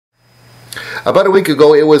About a week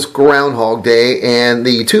ago, it was Groundhog Day, and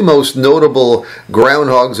the two most notable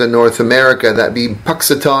groundhogs in North America, that be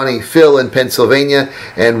Puxatawny Phil in Pennsylvania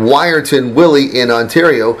and Wyerton Willie in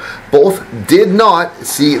Ontario, both did not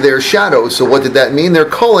see their shadows. So what did that mean? They're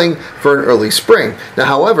calling for an early spring. Now,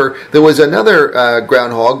 however, there was another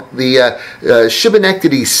groundhog, the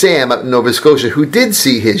Schibanectady Sam up in Nova Scotia, who did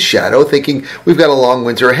see his shadow, thinking we've got a long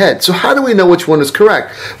winter ahead. So how do we know which one is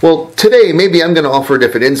correct? Well, today maybe I'm going to offer a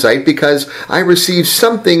different insight, because I received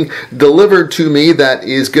something delivered to me that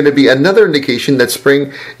is going to be another indication that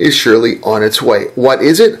spring is surely on its way. What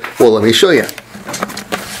is it? Well, let me show you.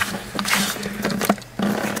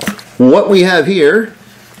 What we have here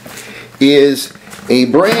is a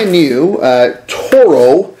brand new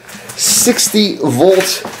Toro 60V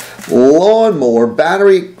lawnmower,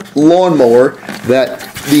 battery lawnmower, that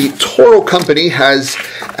the Toro company has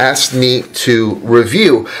asked me to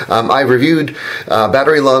review. I've reviewed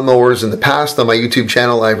battery lawnmowers in the past on my YouTube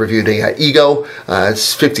channel. I've reviewed a Ego,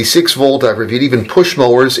 it's 56 volt. I've reviewed even push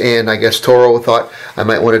mowers, and I guess Toro thought I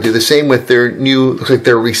might want to do the same with their new, looks like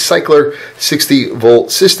their recycler 60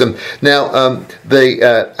 volt system. Now,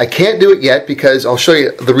 I can't do it yet because I'll show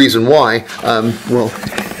you the reason why. Well,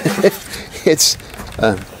 it's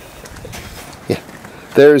yeah.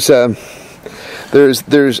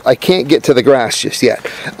 There's I can't get to the grass just yet.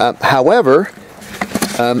 However,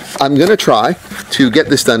 I'm going to try to get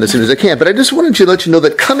this done as soon as I can. But I just wanted to let you know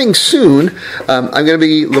that coming soon, I'm going to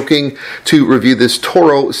be looking to review this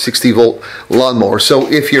Toro 60V lawnmower.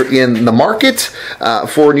 So if you're in the market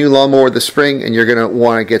for a new lawnmower this spring and you're going to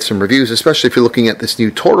want to get some reviews, especially if you're looking at this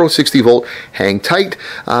new Toro 60V, hang tight.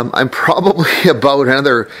 I'm probably about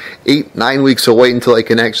another 8-9 weeks away until I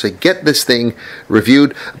can actually get this thing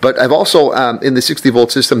reviewed. But I've also, in the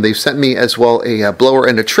 60V system, they've sent me as well a blower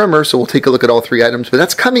and a trimmer. So we'll take a look at all three items. But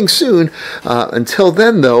that's coming soon. Until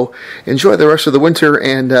then, though, enjoy the rest of the winter,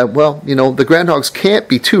 and well, you know, the groundhogs can't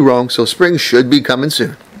be too wrong, so spring should be coming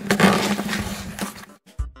soon.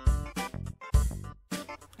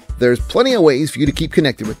 There's plenty of ways for you to keep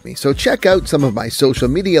connected with me, so check out some of my social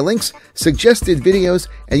media links, suggested videos,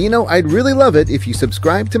 and you know, I'd really love it if you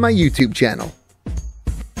subscribe to my YouTube channel.